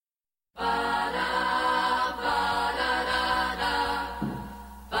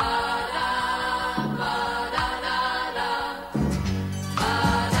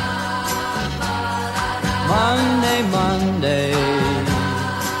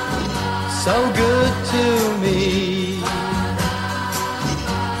so good to me.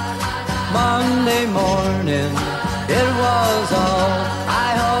 Monday morning, it was all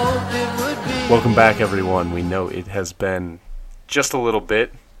I hoped it would be. Welcome back, everyone. We know it has been just a little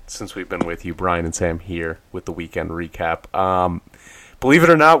bit since we've been with you. Brian and Sam here with the weekend recap. Believe it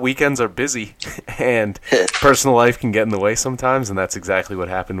or not, weekends are busy, and personal life can get in the way sometimes, and that's exactly what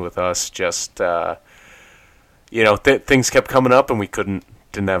happened with us. Just, things kept coming up, and we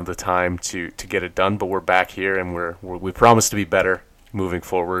didn't have the time to get it done, but we're back here, and we promise to be better moving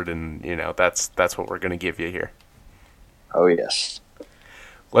forward, and, that's what we're going to give you here. Oh, yes.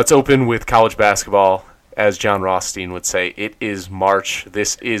 Let's open with college basketball. As John Rothstein would say, it is March.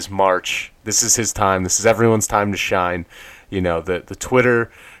 This is March. This is his time. This is everyone's time to shine. The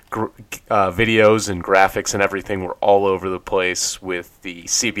Twitter videos and graphics and everything were all over the place with the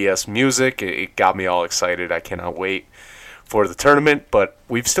CBS music. It got me all excited. I cannot wait for the tournament, but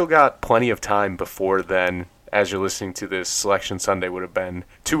we've still got plenty of time before then. As you're listening to this, Selection Sunday would have been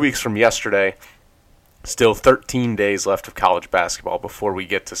 2 weeks from yesterday. Still 13 days left of college basketball before we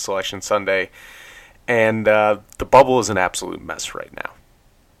get to Selection Sunday. And the bubble is an absolute mess right now.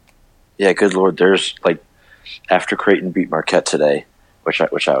 Yeah, good Lord. There's, after Creighton beat Marquette today, which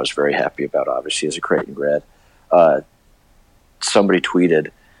I was very happy about, obviously, as a Creighton grad, somebody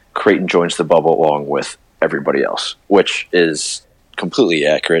tweeted, Creighton joins the bubble along with everybody else, which is completely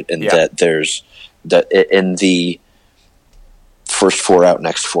accurate, and that there's that in the first four out,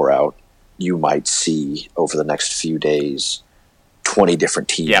 next four out, you might see over the next few days 20 different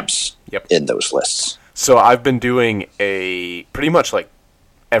teams in those lists. So I've been doing pretty much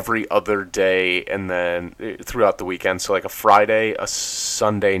every other day and then throughout the weekend. So a Friday, a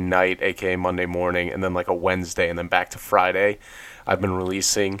Sunday night, aka Monday morning, and then a Wednesday, and then back to Friday. I've been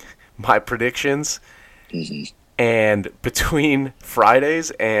releasing my predictions. Mm-hmm. And between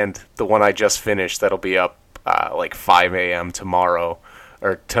Fridays and the one I just finished, that'll be up 5 a.m. tomorrow,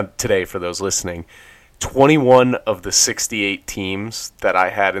 or today for those listening, 21 of the 68 teams that I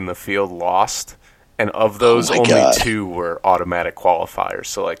had in the field lost. And of those, only 2 were automatic qualifiers,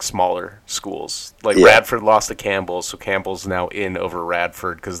 so smaller schools. Radford lost to Campbell, so Campbell's now in over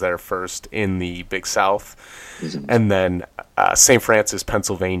Radford because they're first in the Big South. Mm-hmm. And then St. Francis,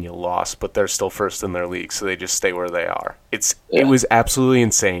 Pennsylvania lost, but they're still first in their league, so they just stay where they are. It was absolutely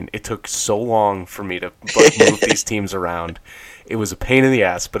insane. It took so long for me to move these teams around. It was a pain in the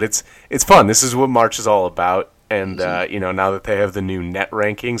ass, but it's fun. This is what March is all about. And, now that they have the new net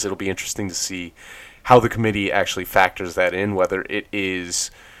rankings, it'll be interesting to see how the committee actually factors that in, whether it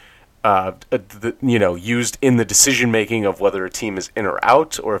is used in the decision-making of whether a team is in or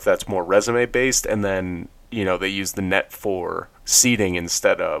out, or if that's more resume-based, and then, they use the net for seeding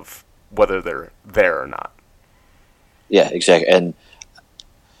instead of whether they're there or not. Yeah, exactly. And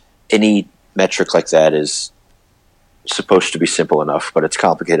any metric like that is supposed to be simple enough, but it's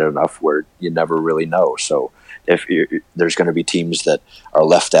complicated enough where you never really know. So if there's going to be teams that are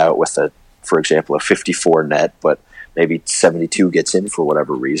left out with for example, a 54 net, but maybe 72 gets in for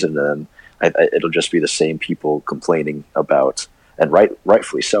whatever reason, and it'll just be the same people complaining about, and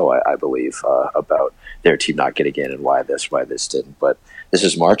rightfully so, I believe, about their team not getting in and why this didn't. But this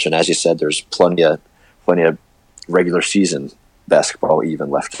is March, and as you said, there's plenty of regular season basketball even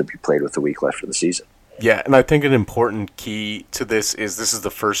left to be played with a week left in the season. Yeah, and I think an important key to this is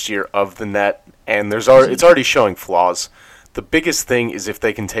the first year of the net, and it's already showing flaws. The biggest thing is if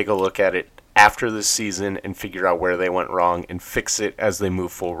they can take a look at it after the season and figure out where they went wrong and fix it as they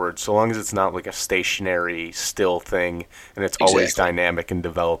move forward, so long as it's not a stationary, still thing and it's always dynamic and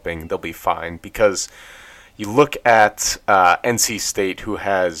developing, they'll be fine. Because you look at NC State, who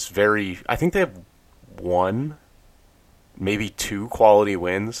has I think they have 1, maybe 2 quality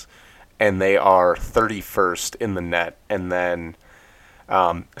wins, and they are 31st in the net. And then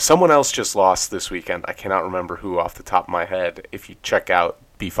someone else just lost this weekend. I cannot remember who off the top of my head. If you check out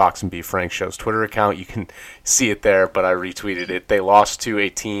B Fox and B Frank Show's Twitter account, you can see it there, but I retweeted it. They lost to a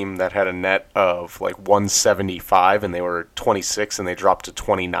team that had a net of 175, and they were 26, and they dropped to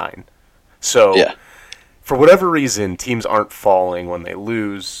 29. So for whatever reason, teams aren't falling when they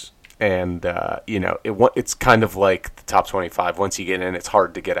lose, and it's kind of like the top 25. Once you get in, it's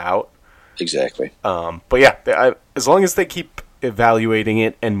hard to get out. Exactly. But yeah, as long as they keep evaluating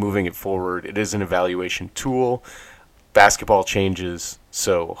it and moving it forward, it is an evaluation tool. Basketball changes,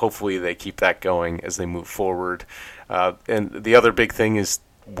 so hopefully they keep that going as they move forward. And the other big thing is,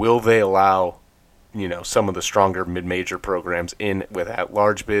 will they allow some of the stronger mid-major programs in with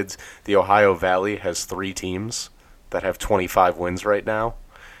at-large bids? The Ohio Valley has 3 teams that have 25 wins right now.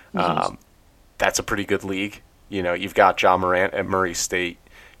 That's a pretty good league. You've got Ja Morant at Murray State.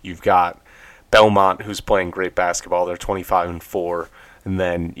 You've got Belmont, who's playing great basketball. They're 25-4. And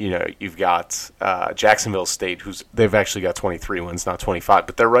then, you've got Jacksonville State, they've actually got 23 wins, not 25,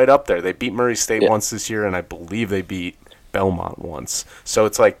 but they're right up there. They beat Murray State once this year, and I believe they beat Belmont once. So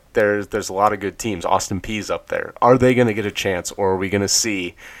it's like there's a lot of good teams. Austin Peay's up there. Are they going to get a chance, or are we going to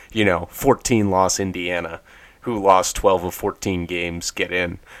see, 14-loss Indiana, who lost 12 of 14 games, get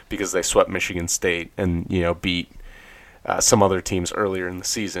in because they swept Michigan State and, beat some other teams earlier in the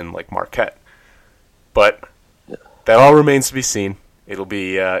season like Marquette? But that all remains to be seen. It'll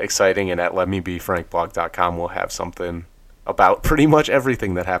be exciting, and at letmebefrankblog.com we'll have something about pretty much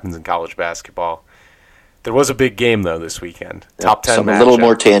everything that happens in college basketball. There was a big game, though, this weekend. Top 10 something matchup. A little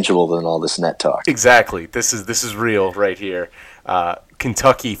more tangible than all this net talk. Exactly. This is real right here.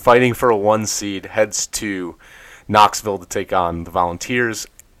 Kentucky, fighting for a 1 seed, heads to Knoxville to take on the Volunteers,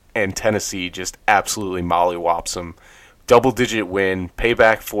 and Tennessee just absolutely mollywops them. Double-digit win,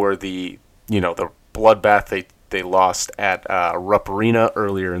 payback for the bloodbath they lost at Rupp Arena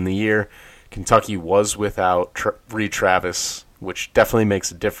earlier in the year. Kentucky was without Reed Travis, which definitely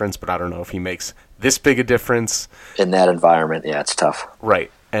makes a difference, but I don't know if he makes this big a difference. In that environment, yeah, it's tough. Right.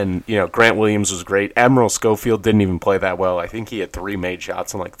 And, Grant Williams was great. Admiral Schofield didn't even play that well. I think he had 3 made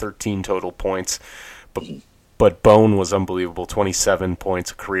shots and 13 total points. But Bone was unbelievable, 27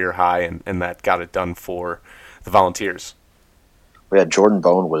 points, a career high, and that got it done for the Volunteers. Yeah, Jordan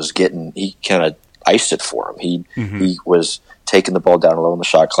Bone he kind of iced it for him. He was taking the ball down low on the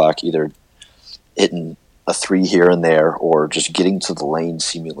shot clock, either hitting a 3 here and there or just getting to the lane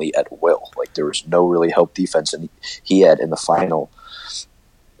seemingly at will. Like there was no really help defense, and he had in the final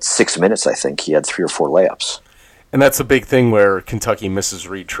 6 minutes, I think, he had 3 or 4 layups. And that's a big thing where Kentucky misses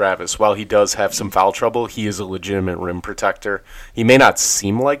Reed Travis. While he does have some foul trouble, he is a legitimate rim protector. He may not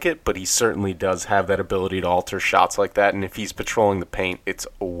seem like it, but he certainly does have that ability to alter shots like that. And if he's patrolling the paint, it's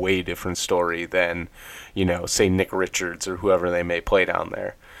a way different story than, say Nick Richards or whoever they may play down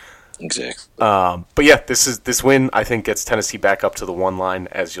there. Exactly. But yeah, this win I think gets Tennessee back up to the 1 line,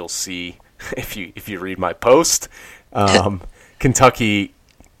 as you'll see if you read my post. Kentucky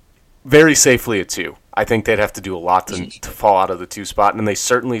very safely at 2. I think they'd have to do a lot to fall out of the 2 spot, and they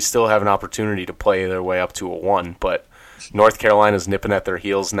certainly still have an opportunity to play their way up to a 1. But North Carolina's nipping at their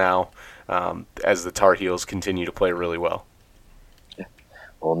heels now as the Tar Heels continue to play really well. Yeah.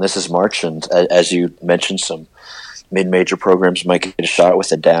 Well, and this is March, and as you mentioned, some mid-major programs might get a shot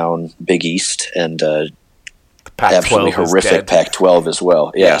with a down Big East and absolutely horrific Pac-12 as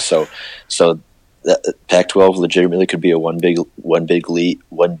well. Yeah. So the Pac-12 legitimately could be a one bid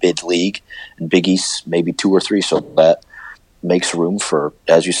league, and Big East maybe 2 or 3. So that makes room for,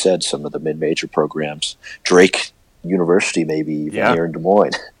 as you said, some of the mid-major programs. Drake University, maybe even here in Des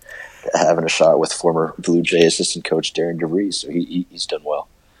Moines, having a shot with former Blue Jay assistant coach Darren DeVries. So he's done well.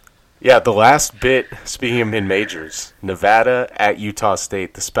 Yeah, the last bit, speaking of mid-majors, Nevada at Utah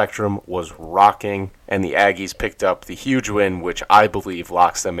State, the Spectrum was rocking, and the Aggies picked up the huge win, which I believe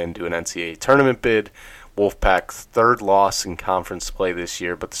locks them into an NCAA tournament bid. Wolfpack's 3rd loss in conference play this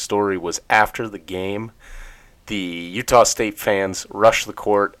year, but the story was after the game, the Utah State fans rushed the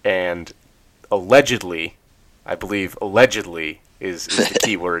court and allegedly, I believe allegedly is the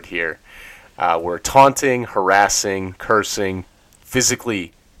key word here, were taunting, harassing, cursing,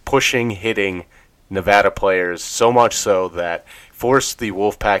 physically pushing, hitting Nevada players, so much so that forced the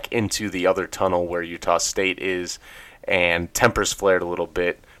Wolfpack into the other tunnel where Utah State is, and tempers flared a little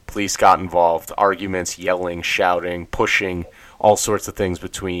bit. Police got involved, arguments, yelling, shouting, pushing, all sorts of things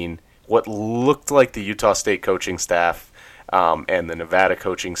between what looked like the Utah State coaching staff and the Nevada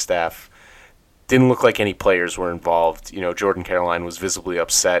coaching staff. Didn't look like any players were involved. Jordan Caroline was visibly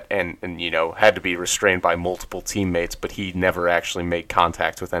upset and had to be restrained by multiple teammates, but he never actually made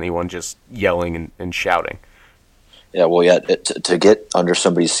contact with anyone, just yelling and shouting. Yeah, well, to get under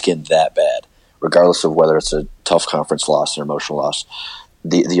somebody's skin that bad, regardless of whether it's a tough conference loss or emotional loss,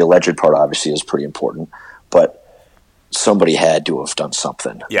 the alleged part obviously is pretty important, but somebody had to have done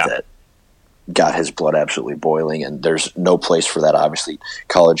something that got his blood absolutely boiling, and there's no place for that. Obviously,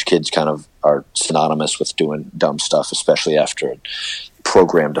 college kids kind of are synonymous with doing dumb stuff, especially after a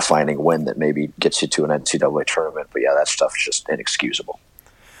program-defining win that maybe gets you to an NCAA tournament. But yeah, that stuff's just inexcusable.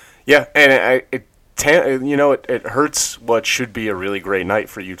 Yeah, and it hurts what should be a really great night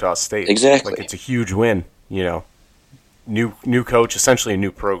for Utah State. Exactly, it's a huge win. New coach, essentially a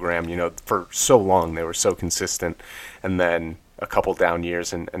new program. For so long they were so consistent, and then a couple down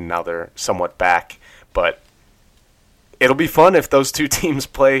years, and now they're somewhat back. But it'll be fun if those 2 teams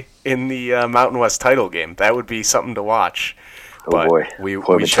play in the Mountain West title game. That would be something to watch. Oh, boy.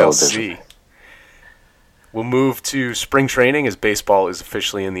 We shall see. We'll move to spring training as baseball is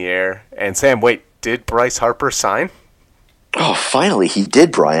officially in the air. And Sam, wait, did Bryce Harper sign? Oh, finally he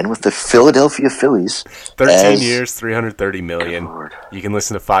did, Brian, with the Philadelphia Phillies. 13 years, $330 million. Lord. You can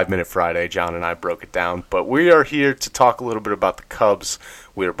listen to 5 Minute Friday. John and I broke it down. But we are here to talk a little bit about the Cubs.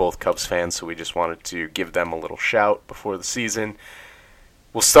 We are both Cubs fans, so we just wanted to give them a little shout before the season.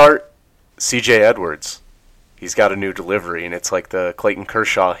 We'll start C.J. Edwards. He's got a new delivery, and it's like the Clayton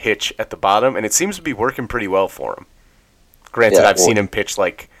Kershaw hitch at the bottom, and it seems to be working pretty well for him. Granted, I've seen him pitch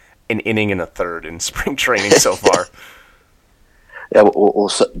like an inning and a third in spring training so far. Yeah,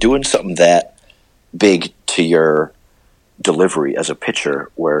 doing something that big to your delivery as a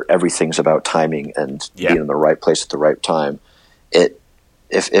pitcher, where everything's about timing and being in the right place at the right time.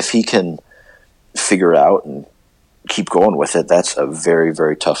 If he can figure out and keep going with it, that's a very,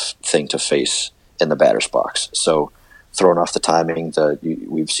 very tough thing to face in the batter's box. So throwing off the timing,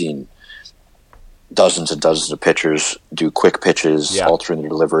 we've seen dozens and dozens of pitchers do quick pitches, altering the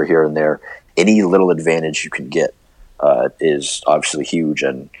delivery here and there. Any little advantage you can get is obviously huge,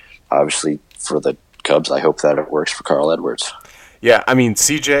 and obviously for the Cubs, I hope that it works for Carl Edwards. Yeah, I mean,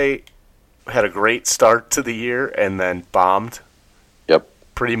 CJ had a great start to the year and then bombed. Yep.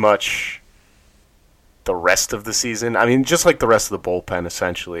 Pretty much the rest of the season. I mean, just like the rest of the bullpen,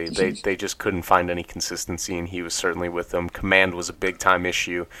 essentially. They just couldn't find any consistency, and he was certainly with them. Command was a big-time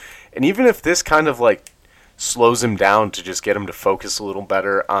issue. And even if this kind of, like, slows him down to just get him to focus a little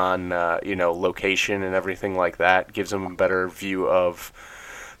better on, location and everything like that, gives him a better view of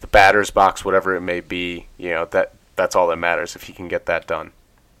the batter's box, whatever it may be, that's all that matters if he can get that done.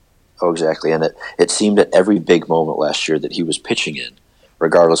 Oh, exactly. And it seemed at every big moment last year that he was pitching in,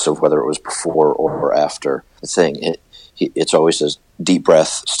 regardless of whether it was before or after the thing. It's always a deep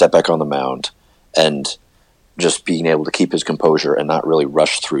breath, step back on the mound, and just being able to keep his composure and not really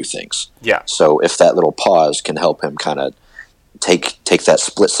rush through things. Yeah. So if that little pause can help him kind of take that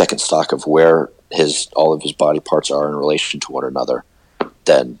split-second stock of where all of his body parts are in relation to one another,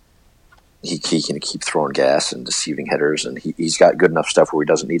 then he can keep throwing gas and deceiving hitters, and he's got good enough stuff where he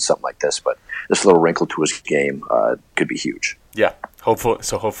doesn't need something like this. But this little wrinkle to his game could be huge. Yeah,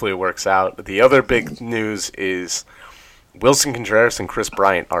 hopefully it works out. The other big news is Wilson Contreras and Chris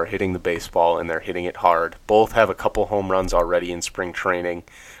Bryant are hitting the baseball, and they're hitting it hard. Both have a couple home runs already in spring training.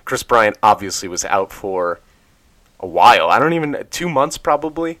 Chris Bryant obviously was out for a while. 2 months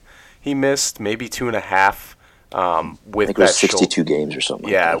probably he missed, maybe 2.5. I think it was 62 games or something.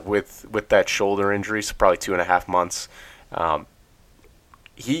 Yeah, like that. with that shoulder injury, so probably 2.5 months.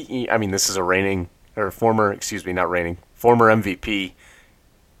 This is former MVP,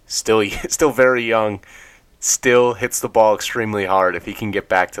 still very young, still hits the ball extremely hard. If he can get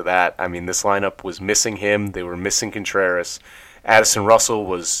back to that, this lineup was missing him. They were missing Contreras. Addison Russell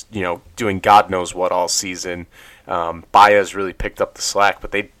was, doing God knows what all season. Baez really picked up the slack,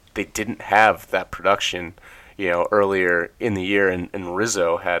 but they didn't have that production earlier in the year, and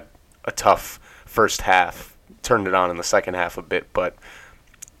Rizzo had a tough first half, turned it on in the second half a bit, but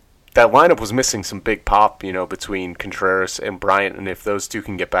that lineup was missing some big pop, between Contreras and Bryant, and if those two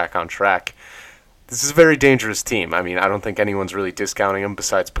can get back on track, this is a very dangerous team. I don't think anyone's really discounting them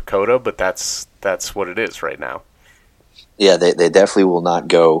besides Pacoda, but that's what it is right now. Yeah, they definitely will not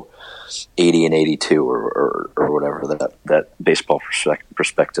go 80 and 82 or whatever that baseball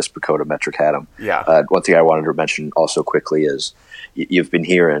prospectus Pacoda metric had them. Yeah. One thing I wanted to mention also quickly is you've been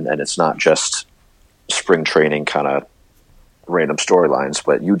hearing, and it's not just spring training kind of random storylines,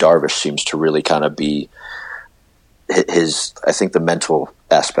 but Yu Darvish seems to really kind of be I think the mental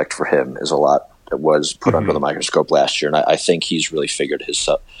aspect for him is a lot that was put under the microscope last year, and I think he's really figured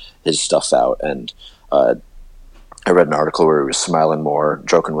his stuff out. And I read an article where he was smiling more,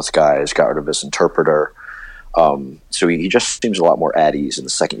 joking with guys, got rid of his interpreter. So he just seems a lot more at ease in the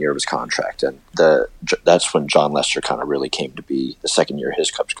second year of his contract. And that's when John Lester kind of really came to be, the second year of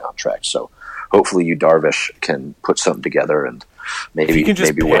his Cubs contract. So hopefully Yu Darvish can put something together and maybe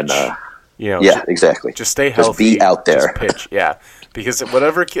win. Yeah, exactly. Just stay healthy. Just be out there. Just pitch, yeah. Because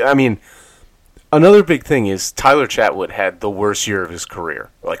another big thing is Tyler Chatwood had the worst year of his career,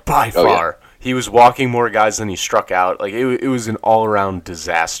 by far. Yeah. He was walking more guys than he struck out. It was an all-around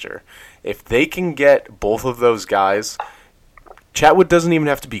disaster. If they can get both of those guys, Chatwood doesn't even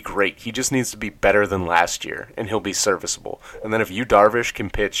have to be great. He just needs to be better than last year, and he'll be serviceable. And then if Yu Darvish can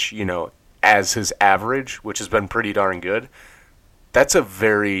pitch, as his average, which has been pretty darn good, that's a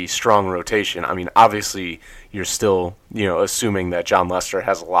very strong rotation. Obviously, you're still, assuming that John Lester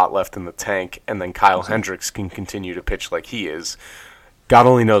has a lot left in the tank, and then Kyle Hendricks can continue to pitch like he is. God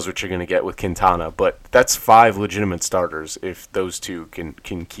only knows what you're going to get with Quintana, but that's 5 legitimate starters if those two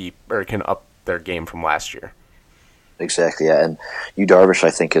can keep or can their game from last year. Exactly, yeah. And Yu Darvish, I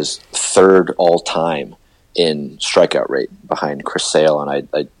think, is third all time in strikeout rate behind Chris Sale,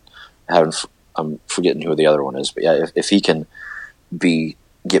 and I'm forgetting who the other one is. But yeah, if he can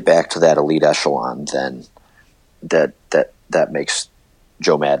get back to that elite echelon, then that makes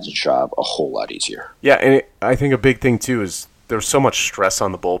Joe Maddon's job a whole lot easier. Yeah, and I think a big thing too is there was so much stress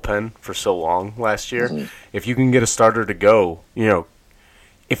on the bullpen for so long last year. Mm-hmm. If you can get a starter to go,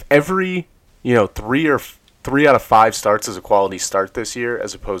 if every three out of 5 starts is a quality start this year,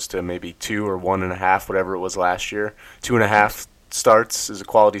 as opposed to maybe 2 or 1.5, whatever it was last year. 2.5 starts is a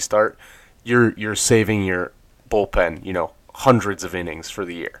quality start. You're saving your bullpen, hundreds of innings for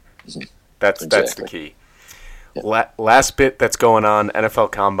the year. Mm-hmm. That's the key. Yep. Last bit that's going on,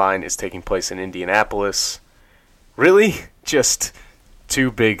 NFL Combine is taking place in Indianapolis. Really, just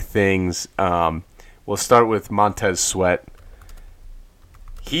 2 big things. We'll start with Montez Sweat.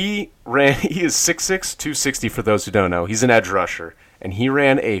 He is 6'6", 260 for those who don't know. He's an edge rusher, and he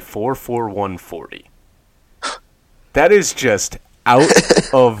ran a 4.41 40. That is just out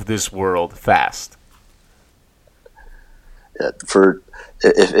of this world fast. Yeah,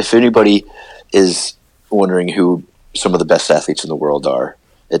 if anybody is wondering who some of the best athletes in the world are,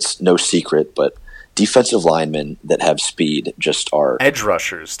 it's no secret, but defensive linemen that have speed just are edge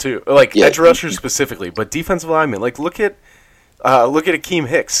rushers too. Edge rushers specifically, but defensive linemen. Look at Akeem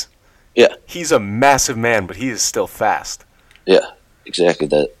Hicks. Yeah, he's a massive man, but he is still fast. Yeah, exactly.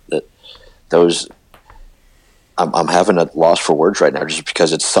 Those. I'm having a loss for words right now, just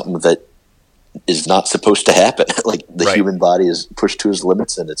because it's something that is not supposed to happen. The human body is pushed to its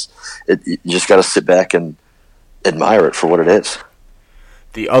limits, and you just got to sit back and admire it for what it is.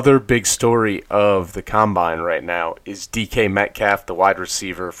 The other big story of the Combine right now is DK Metcalf, the wide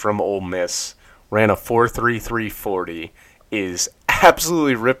receiver from Ole Miss, ran a 4.33 40, is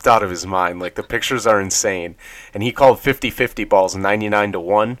absolutely ripped out of his mind. The pictures are insane. And he called 50-50 balls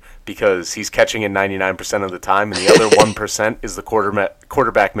 99-1 because he's catching it 99% of the time, and the other 1% is the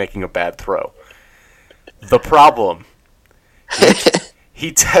quarterback making a bad throw. The problem,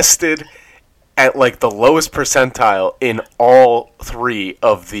 he tested at the lowest percentile in all 3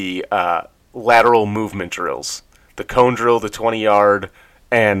 of the lateral movement drills. The cone drill, the 20-yard,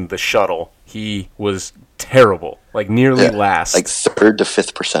 and the shuttle. He was terrible, nearly last. 3rd to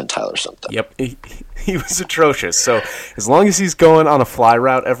 5th percentile or something. Yep, he was atrocious. So as long as he's going on a fly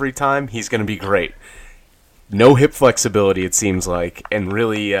route every time, he's going to be great. No hip flexibility, it seems like, and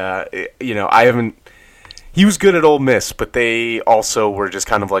really, he was good at Ole Miss, but they also were just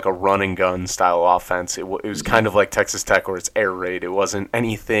kind of like a run and gun style offense. It was kind of like Texas Tech, where it's air raid. It wasn't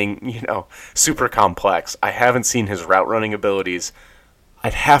anything, super complex. I haven't seen his route running abilities.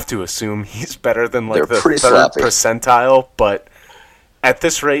 I'd have to assume he's better than the 3rd percentile, but at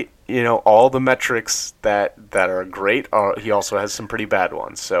this rate, all the metrics that are great, he also has some pretty bad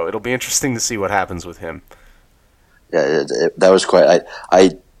ones. So it'll be interesting to see what happens with him. Yeah, that was quite.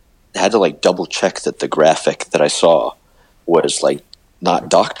 I had to double check that the graphic that I saw was not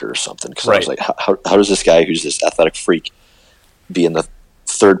doctored or something, because I was like, how does this guy who's this athletic freak be in the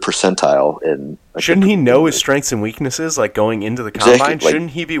 3rd percentile? And shouldn't he know his strengths and weaknesses going into the Combine?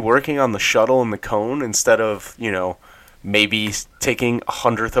 Shouldn't he be working on the shuttle and the cone instead of maybe taking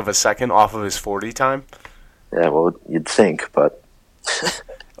 100th of a second off of his 40 time? Yeah, well, you'd think, but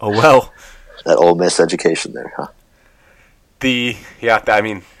oh well, that Ole Miss education there, huh?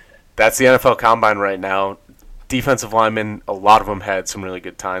 That's the NFL Combine right now. Defensive linemen, a lot of them had some really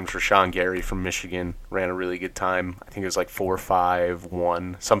good times. Rashawn Gary from Michigan ran a really good time. I think it was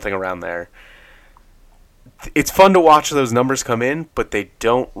 4.51, something around there. It's fun to watch those numbers come in, but they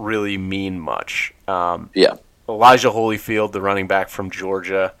don't really mean much. Yeah. Elijah Holyfield, the running back from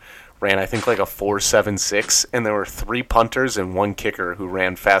Georgia, ran I think a 4.76, and there were 3 punters and 1 kicker who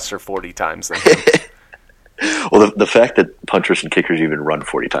ran faster 40 times than him. Well, the fact that punters and kickers even run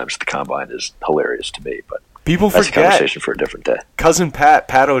 40 times at the Combine is hilarious to me, but people that's forget. a conversation for a different day. Cousin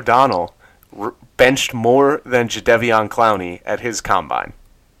Pat O'Donnell, benched more than Jadeveon Clowney at his Combine.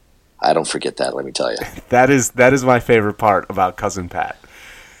 I don't forget that, let me tell you. That is my favorite part about Cousin Pat.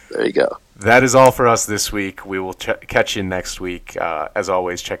 There you go. That is all for us this week. We will catch you next week. As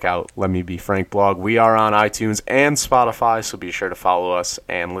always, check out Let Me Be Frank blog. We are on iTunes and Spotify, so be sure to follow us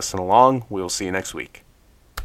and listen along. We'll see you next week.